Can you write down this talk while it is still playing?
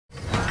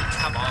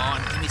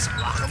some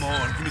luck. Come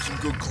on, give me some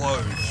good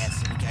clothes.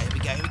 Yes, here we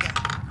go.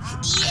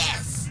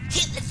 Yes!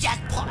 Hit the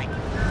jackpot!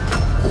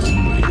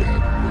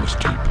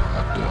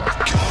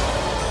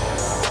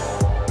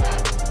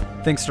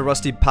 Thanks to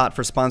Rusty Pot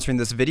for sponsoring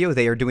this video.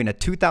 They are doing a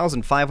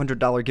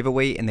 $2,500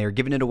 giveaway, and they are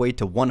giving it away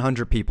to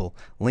 100 people.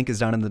 Link is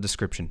down in the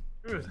description.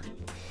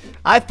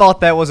 I thought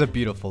that was a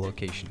beautiful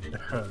location.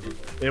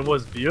 It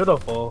was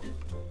beautiful,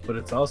 but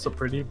it's also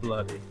pretty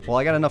bloody. Well,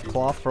 I got enough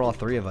cloth for all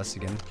three of us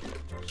again.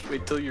 Just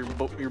wait till your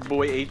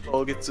boy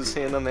 8-Ball gets his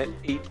hand on that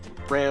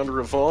 8-round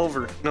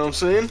revolver. Know what I'm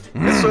saying?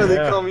 That's why they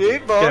call me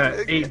 8-Ball.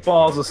 Yeah, 8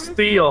 balls of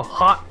steel,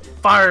 hot,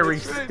 fiery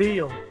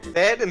steel.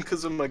 That and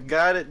because I'm a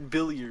god at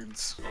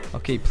billiards.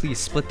 Okay, please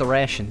split the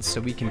rations so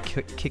we can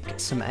kick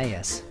some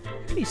ass.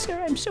 Please,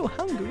 sir, I'm so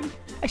hungry.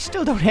 I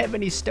still don't have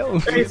any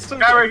stones. Hey, it's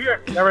guy right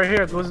here. Guy right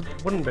here. It was a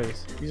wooden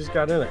base. He just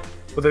got in it.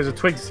 But there's a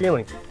twig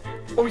ceiling.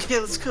 Oh yeah,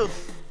 let's go.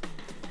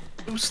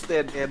 Boost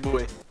that bad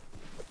boy.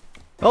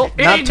 Oh,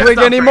 Hey, not that's twig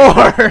not anymore.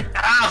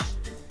 Ah!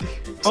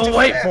 Oh,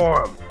 wait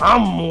for him.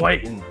 I'm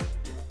waiting.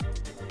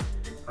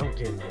 I'm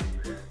getting in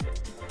there.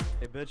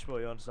 Hey, bitch boy,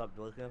 you want to stop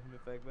looking at me,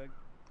 fag bag?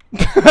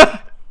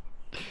 What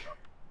did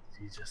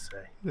he just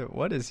say?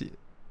 What is he?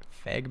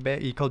 Fag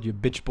bag? He called you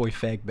bitch boy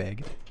fag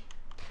bag.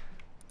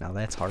 Now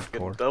that's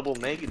hardcore. Double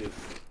negative.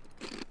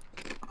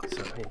 So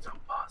that means I'm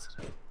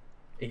positive.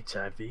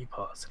 HIV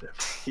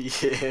positive.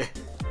 Yeah.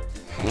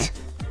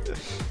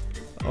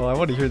 Oh, I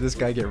want to hear this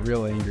guy get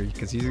real angry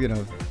because he's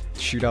gonna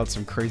shoot out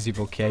some crazy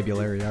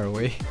vocabulary our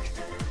way.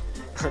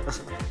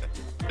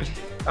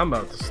 I'm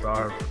about to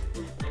starve.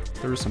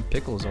 There were some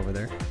pickles over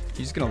there. You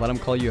just gonna let him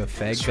call you a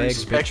fag bag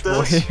Disrespect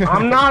bitch boy?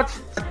 I'm not.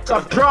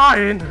 I'm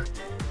trying.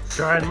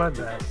 Trying my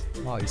best.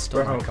 Wow, he's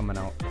still Bro. not coming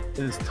out.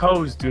 His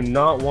toes do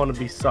not want to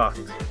be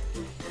sucked.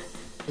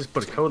 Just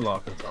put a code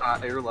lock on top.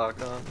 Hot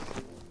airlock on.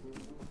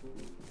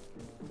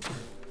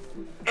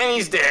 And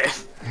he's dead.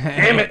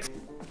 Damn it!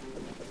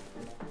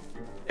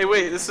 Hey,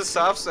 wait, this is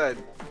soft side.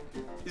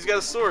 He's got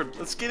a sword.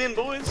 Let's get in,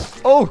 boys.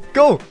 Oh,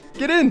 go!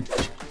 Get in!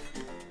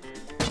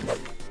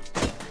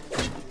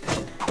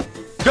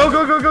 Go,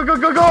 go, go, go, go,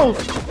 go, go!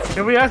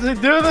 Can we actually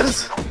do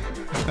this?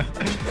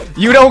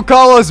 You don't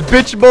call us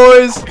bitch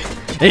boys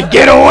and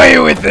get away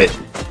with it!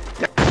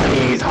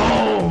 He's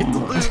home!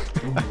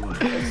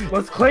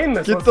 Let's claim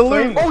this. Get Let's the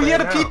claim loot. this Oh, he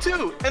had a right now.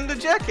 P2 and the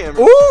jackhammer.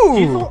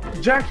 Ooh!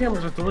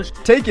 Jackhammers are delicious.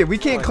 Take it. We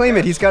can't claim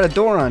it. He's got a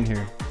door on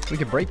here. We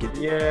could break it.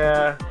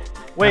 Yeah. Ah,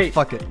 Wait.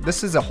 fuck it.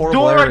 This is a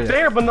horrible Door area. right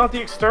there, but not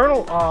the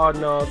external. Oh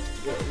no.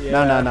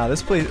 Yeah. No.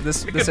 This place,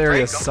 this could area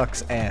break 'em.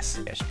 sucks ass.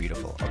 That's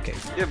beautiful. Okay.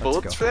 Yeah, let's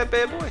bullets go. for that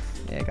bad boy.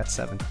 Yeah, I got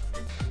 7.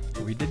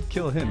 We did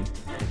kill him,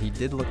 and he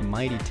did look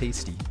mighty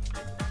tasty.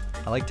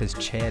 I liked his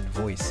Chad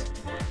voice.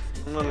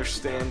 I don't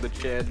understand the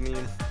Chad meme.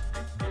 Too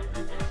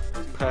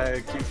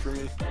high IQ for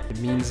me. It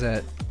means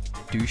that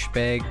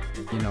douchebag,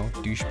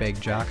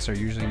 douchebag jocks are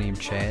usually named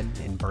Chad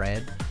and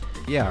Brad.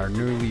 Yeah, our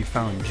newly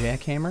found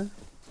jackhammer.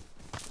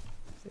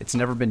 It's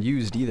never been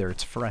used either.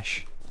 It's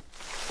fresh.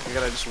 I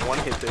gotta just one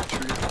hit that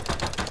tree.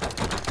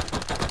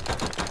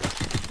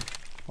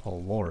 Oh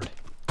lord.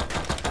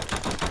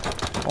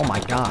 Oh my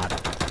god.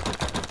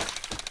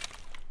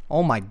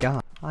 Oh my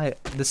god.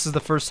 This is the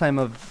first time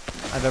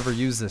I've ever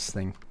used this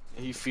thing.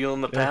 Are you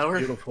feeling the That's power?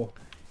 beautiful.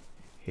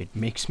 It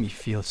makes me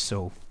feel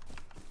so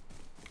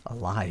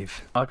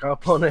alive. Lock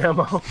up on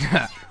ammo.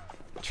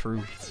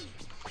 True.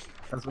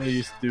 That's what I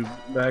used to do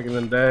back in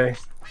the day.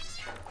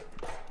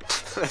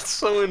 That's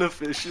so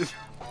inefficient.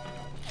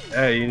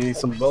 Hey, you need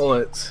some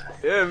bullets.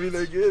 Yeah, I mean,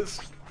 I guess.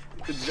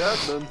 Good job,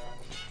 done.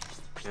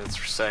 Yeah, it's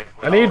recycling.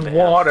 I need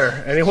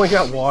water. Anyone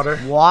got water?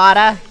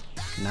 Water?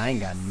 No, I ain't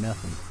got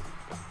nothing.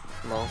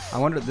 No. I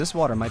wonder, this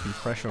water might be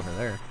fresh over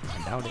there.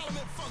 I doubt it.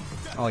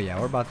 Oh yeah,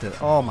 we're about to,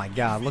 oh my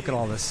god, look at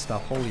all this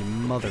stuff. Holy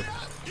mother.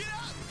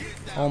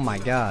 Oh my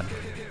god.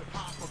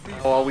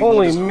 All we need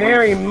Holy is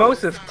Mary,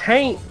 Moses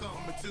taint.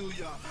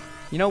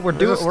 You know, we're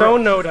There's doing a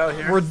stone node out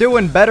here. we're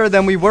doing better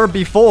than we were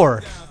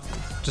before.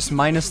 Just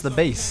minus the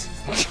base.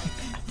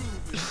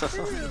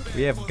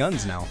 We have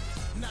guns now.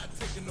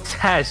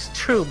 That's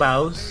true,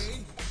 boss.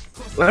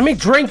 Let me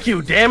drink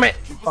you, damn it!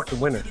 Fucking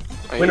winner.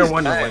 Hey, Winner he's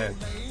Wonderland.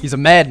 He's a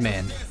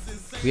madman.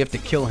 We have to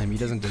kill him. He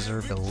doesn't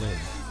deserve to live.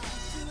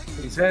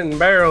 He's hitting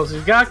barrels.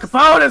 He's got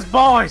components,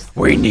 boys!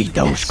 We need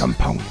those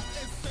components.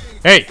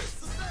 Hey,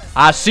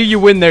 I see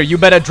you in there. You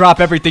better drop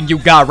everything you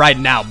got right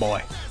now,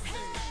 boy.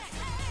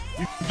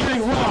 You're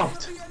getting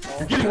robbed!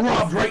 You're getting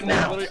robbed right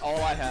now! Literally all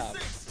I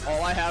have.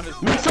 All I have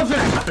is Make something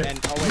happen!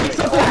 and Make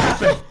something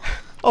happen!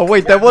 Oh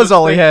wait, that was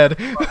all he had.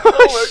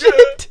 Oh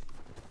shit!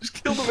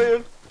 Just kill the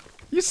man.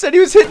 You said he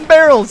was hitting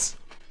barrels.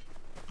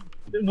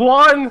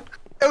 One!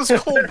 That was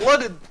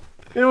cold-blooded.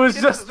 It was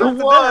He just the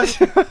deserved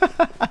to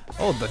one!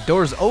 Oh, the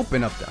door's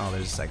open up there. Oh,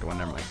 there's a second one.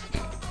 Never mind.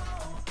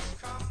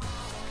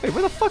 Hey,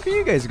 where the fuck are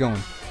you guys going?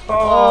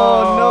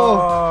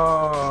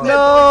 Oh, no.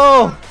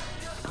 No!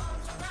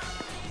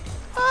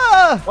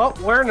 Ah! Well,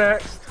 we're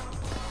next.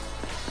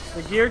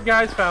 The geared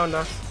guys found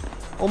us.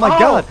 Oh my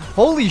god!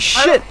 Holy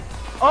shit!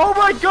 Oh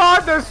my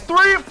god, there's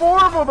 3 or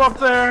 4 of them up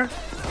there!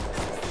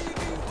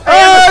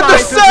 Ah, the And the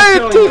scientist is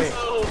killing me.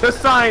 scientist! The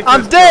scientist.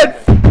 I'm dead!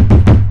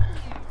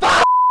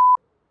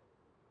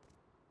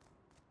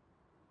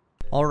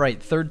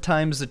 Alright, third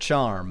time's the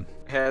charm.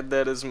 Had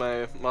that as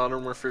my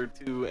Modern Warfare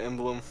 2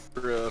 emblem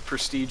for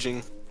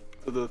prestiging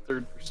to the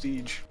third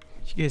prestige.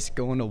 You guys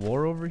going to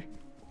war over here?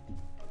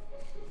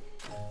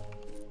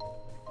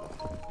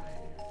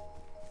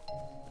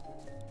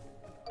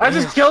 I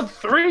just killed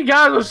 3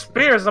 guys with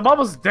spears. I'm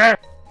almost dead.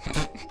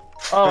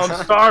 Oh,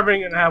 I'm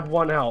starving and have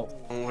 1 health.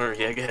 Don't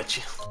worry, I got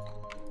you.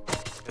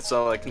 That's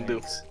all I can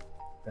do.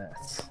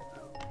 That's.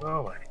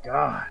 Oh my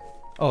god.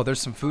 Oh,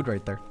 there's some food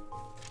right there.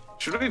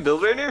 Should we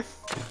build right here?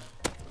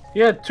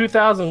 Yeah,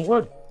 2,000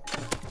 wood.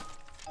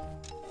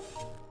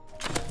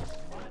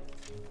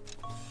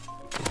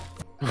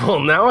 Well,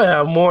 now I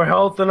have more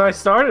health than I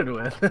started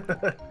with.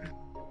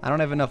 I don't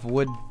have enough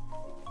wood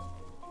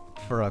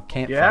for a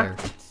campfire.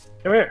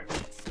 Come here.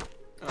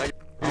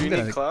 I'm You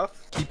gonna need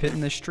cloth? keep hitting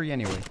this tree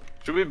anyway.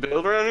 Should we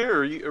build around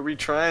here, or are we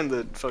trying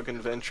to fucking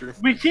venture?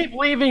 We keep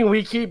leaving,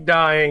 we keep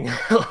dying.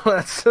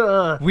 let's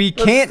We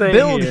let's can't stay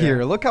build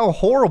here. Look how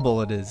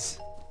horrible it is.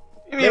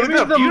 I mean, look Maybe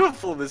how the-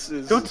 beautiful this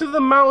is. Go to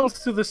the mountains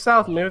to the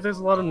south. Maybe there's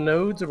a lot of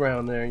nodes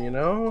around there, you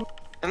know?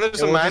 And there's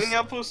Yeah, a we'll mining just-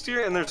 outpost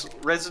here, and there's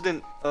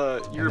resident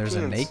And Europeans.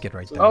 there's a naked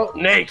right there. Oh,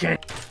 naked.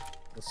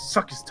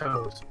 Suck his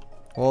toes.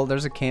 Well,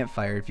 there's a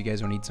campfire if you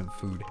guys want to eat some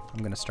food.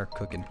 I'm gonna start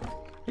cooking.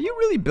 Are you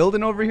really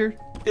building over here?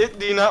 Do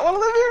you not want to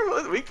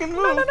live here? We can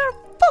move. No.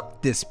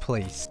 Fuck this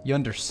place. You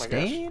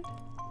understand?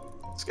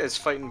 This guy's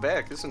fighting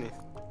back, isn't he?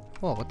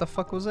 Whoa, what the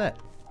fuck was that?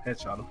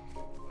 Headshot him.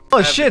 Oh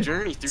Have a shit!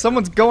 journey through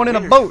Someone's the going in a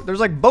winter. boat. There's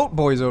like boat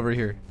boys over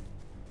here.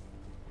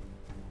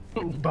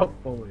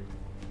 Boat boy.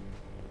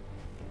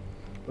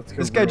 Let's go.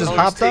 This guy just Oh,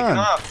 hopped he's taking on.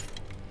 off.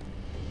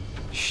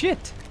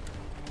 Shit.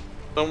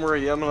 Don't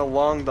worry, I'm gonna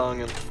long dong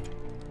him.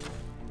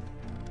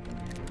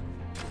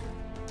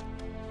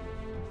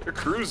 They're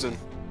cruising.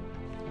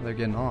 They're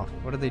getting off.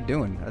 What are they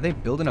doing? Are they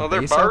building a Oh,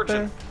 they're base out there?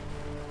 barging.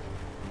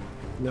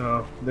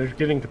 No, they're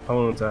getting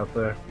components out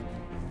there.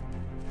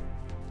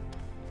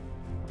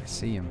 I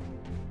see him.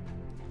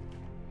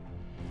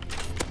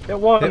 Hit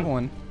one. Hit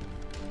one.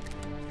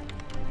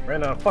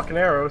 Ran out of fucking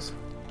arrows.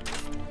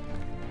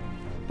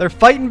 They're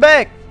fighting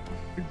back.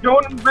 He's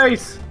going in the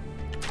base.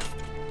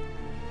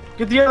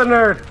 Get the other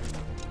nerd.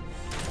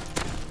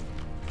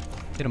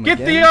 Hit him Get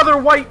again. the other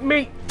white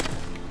meat.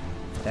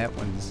 That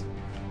one's.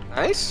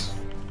 Nice.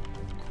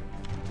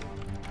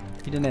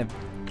 He didn't have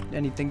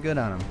anything good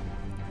on him.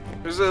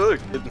 Where's that other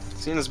kid?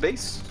 Seeing his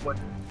base? What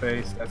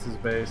base? That's his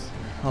base.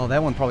 Oh,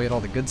 that one probably had all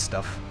the good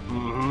stuff.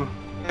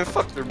 Mm-hmm. Man,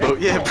 fuck their boat.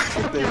 Yeah,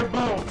 Fuck your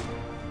boat.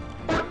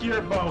 Fuck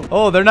your boat.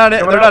 Oh, they're not.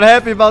 Coming They're up. not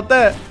happy about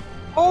that.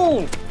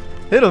 Oh!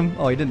 Hit him.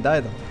 Oh, he didn't die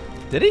though.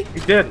 Did he? He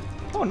did.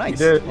 Oh, nice.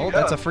 did. Oh,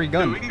 that's a free Dude,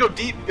 we gun. can go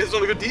deep. You guys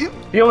wanna go deep?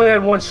 He only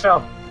had 1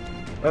 shell.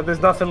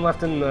 There's nothing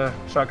left in the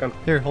shotgun.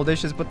 Here,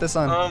 Holdacious, put this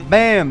on. Um,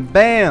 Bam,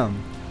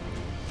 bam.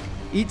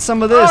 Eat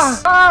some of this.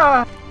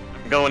 Ah!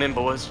 I'm going in,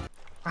 boys.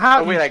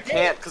 How Oh wait, I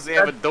can't because they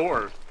have a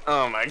door.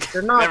 Oh my god.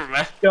 They're not. Never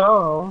mind.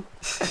 Go.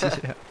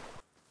 Yeah.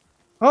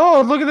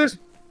 Oh, look at this.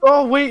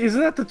 Oh, wait, isn't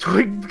that the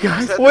twig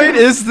guys? that- Wait,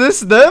 is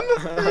this them?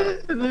 Yeah,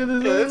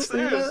 that's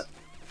theirs.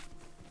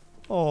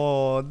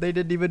 Oh, they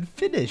didn't even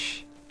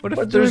finish. What if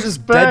What'd there's you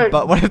just dead?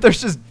 expect? What if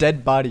there's just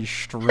dead bodies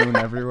strewn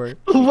everywhere?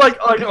 like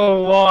a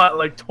lot,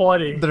 like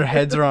 20. Their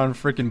heads are on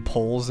freaking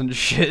poles and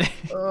shit.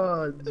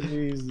 Oh,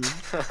 Jesus.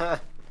 Trying to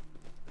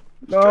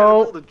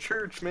No, build a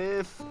church,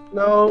 man.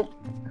 no.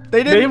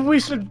 They Maybe didn't. we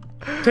should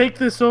take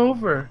this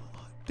over.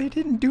 They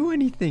didn't do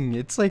anything.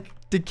 It's like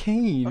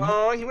decaying.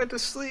 Oh, he went to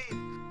sleep.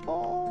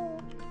 Oh,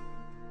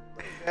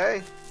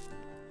 Okay.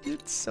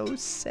 it's so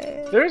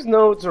sad. There's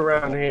nodes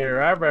around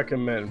here. I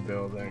recommend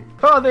building.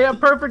 Oh, they have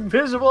perfect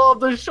visual of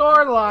the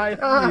shoreline.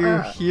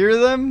 You hear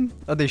them?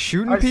 Are they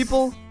shooting I s-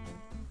 people?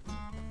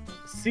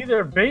 See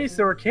their base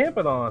they were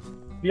camping on.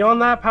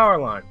 Beyond that power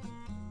line.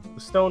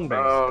 The stone base.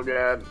 Oh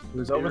god. It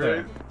was You over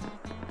ready? there.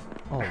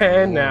 Oh,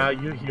 And Lord. now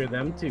you hear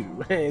them too,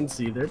 and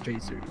see their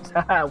chasers.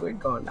 Haha, we're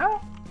gone.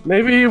 Ah.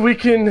 Maybe we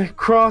can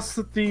cross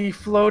the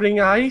floating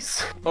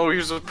ice. Oh,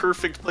 here's a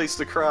perfect place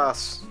to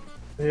cross.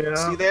 Yeah.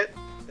 See that?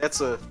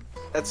 That's a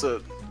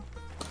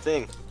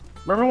thing.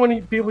 Remember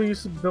when people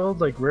used to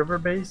build like river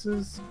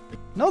bases?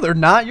 No, they're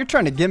not. You're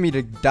trying to get me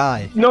to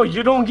die. No,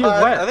 you don't get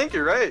wet. I think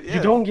you're right. Yeah.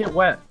 You don't get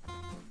wet.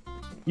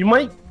 You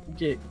might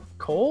get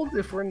cold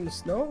if we're in the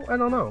snow. I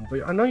don't know,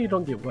 but I know you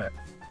don't get wet.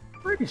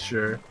 Pretty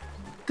sure.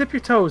 Dip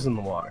your toes in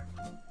the water.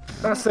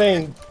 Not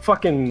saying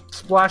fucking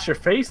splash your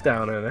face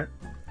down in it.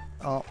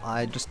 Oh,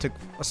 I just took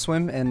a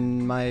swim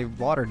and my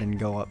water didn't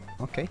go up.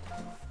 Okay.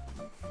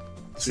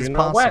 This So is you're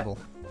not wet. possible.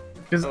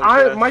 Because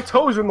Okay. my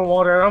toes are in the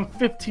water and I'm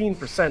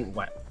 15%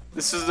 wet.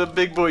 This is a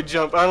big boy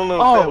jump. I don't know if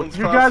that Oh, one's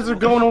you guys are possible.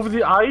 going over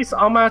the ice?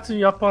 I'm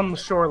actually up on the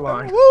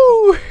shoreline.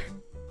 Woo!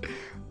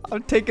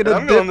 I'm taking a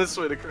I'm going dip. this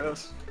way to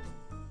cross.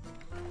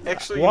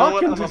 Actually, you know what?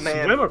 Walking I'm to a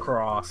man. swim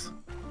across.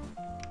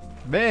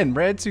 Man,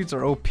 rad suits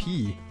are OP.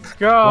 Let's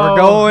go. We're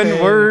going,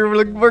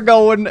 man. we're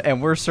going,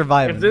 and we're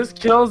surviving. If this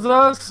kills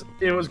us,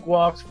 it was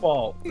Guac's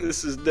fault.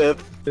 This is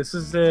death. This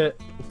is it.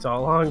 It's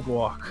all on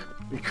Guac.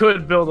 We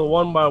could build a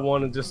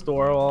 1x1 and just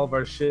store all of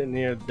our shit in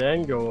here,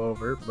 then go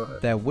over,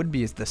 but... That would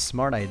be the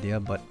smart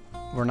idea, but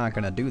we're not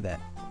gonna do that.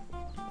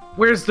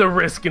 Where's the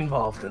risk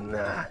involved in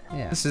that?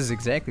 Yeah, this is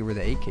exactly where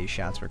the AK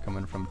shots were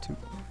coming from, too.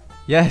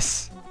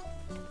 Yes!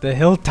 The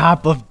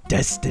hilltop of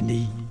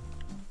destiny.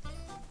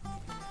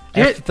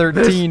 Get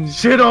F-13. this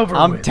shit over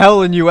I'm with.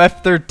 telling you,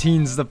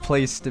 F-13's the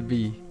place to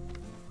be.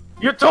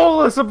 You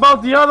told us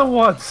about the other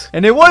ones!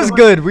 And it was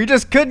good, we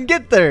just couldn't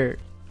get there.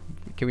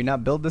 Can we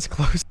not build this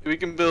close? We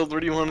can build. Where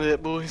do you want it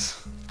at,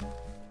 boys?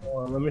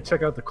 Hold on, let me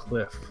check out the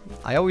cliff.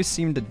 I always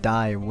seem to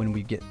die when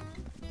we get...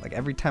 Like,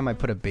 every time I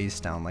put a base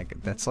down, like,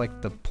 that's like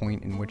the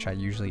point in which I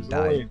usually There's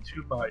only die.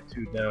 a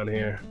 2x2 down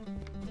here.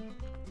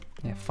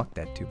 Yeah, fuck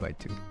that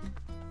 2x2.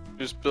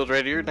 Just build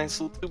right here. Nice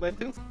little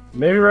 2x2.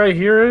 Maybe right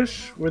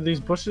here-ish, where these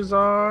bushes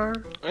are.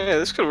 Oh yeah,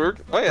 this could work.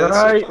 Oh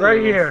yeah,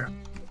 Right here.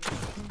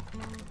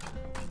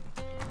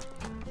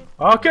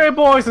 Okay,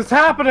 boys, it's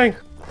happening.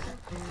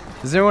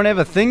 Does everyone have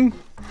a thing?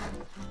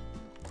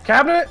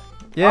 Cabinet?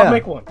 Yeah. I'll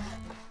make one.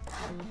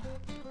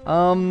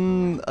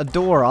 A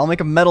door. I'll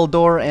make a metal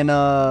door and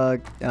I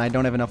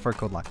don't have enough for a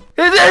code lock.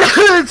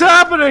 It's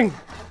happening!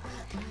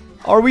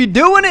 Are we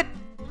doing it?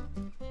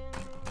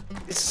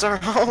 This is our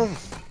home.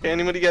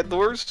 Anybody got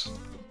doors?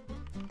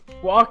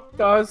 Walk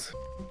does.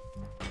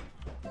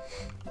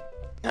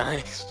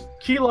 Nice.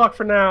 Key lock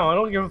for now. I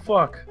don't give a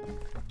fuck.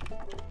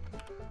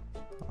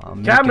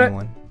 I'm Cabinet. making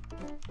one.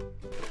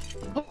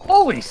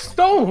 Holy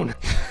stone!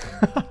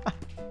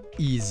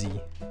 Easy.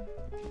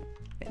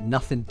 And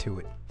nothing to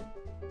it.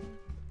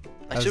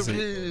 That's the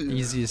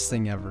easiest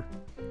thing ever.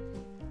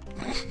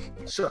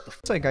 Shut the f.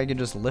 It's like I could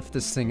just lift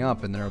this thing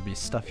up and there'll be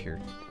stuff here.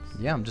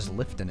 Yeah, I'm just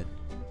lifting it.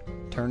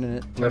 Turning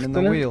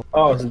the wheel.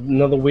 Oh, it's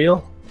another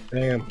wheel?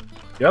 Damn.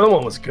 The other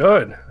one was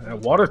good.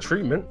 Water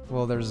treatment.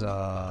 Well, there's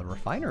a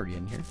refinery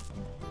in here.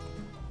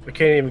 We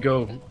can't even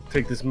go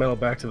take this metal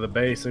back to the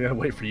base. I gotta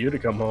wait for you to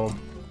come home.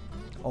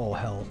 Oh,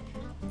 hell.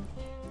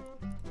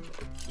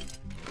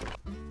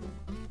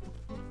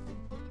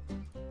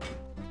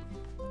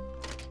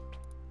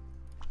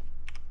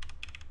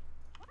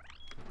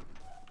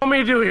 What do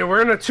you do here?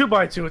 We're in a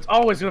 2x2. It's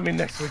always gonna be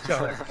next to each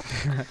other.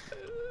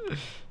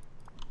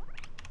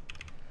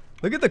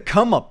 Look at the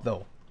come up,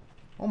 though.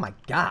 Oh my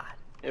god.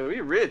 Yeah,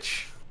 we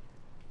rich.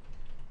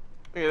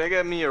 Look, that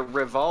got me a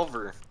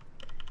revolver.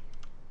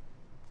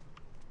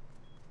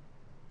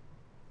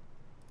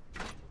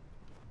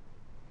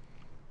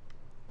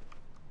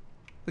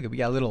 Look, we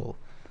got a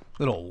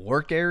little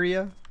work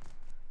area.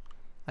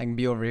 I can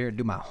be over here and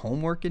do my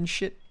homework and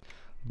shit.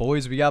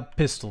 Boys, we got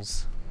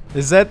pistols.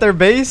 Is that their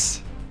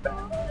base?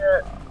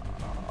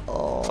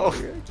 Oh,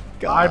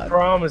 God. I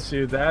promise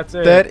you, that's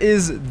it. That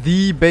is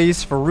the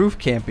base for roof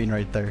camping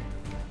right there.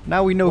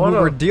 Now we know who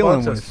we're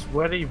dealing with.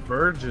 Sweaty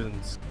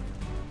virgins.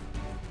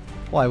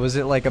 Why, was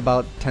it like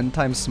about 10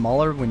 times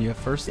smaller when you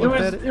first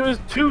looked at it? It was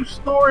 2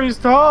 stories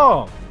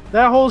tall.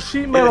 That whole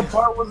sheet metal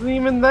part wasn't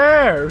even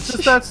there. It was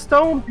just that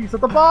stone piece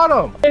at the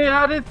bottom. It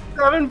had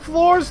 7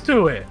 floors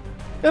to it.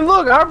 And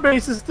look, our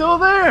base is still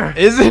there.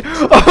 Is it?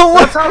 Oh,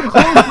 that's how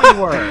close we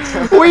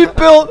were. We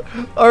built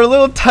our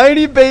little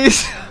tiny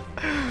base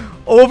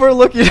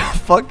overlooking a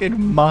fucking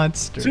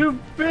monster. To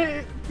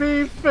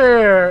be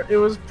fair, it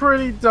was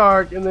pretty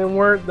dark and they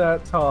weren't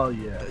that tall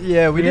yet.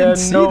 Yeah, we didn't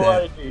see no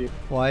that. idea.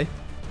 Why?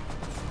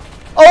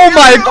 Oh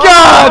my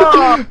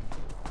god!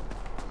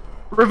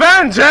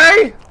 Revenge,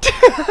 eh?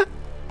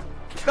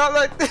 Not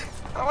like this.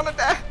 I wanna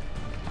die.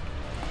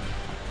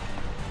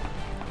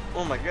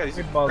 Oh my god, he's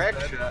a crack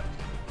shot.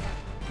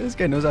 This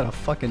guy knows how to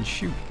fucking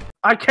shoot.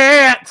 I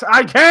can't!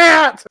 I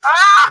can't!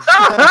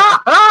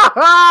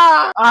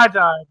 I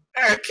died.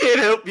 I can't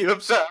help you,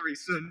 I'm sorry,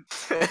 son.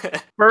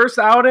 First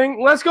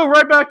outing, let's go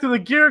right back to the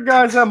gear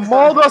guys that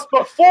mauled us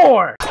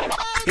before!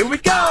 Here we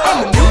go!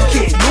 I'm a new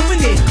kid,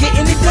 moving in,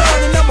 getting it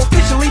done, and I'm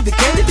officially the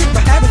candidate for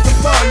having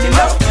some fun, you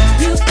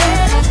know?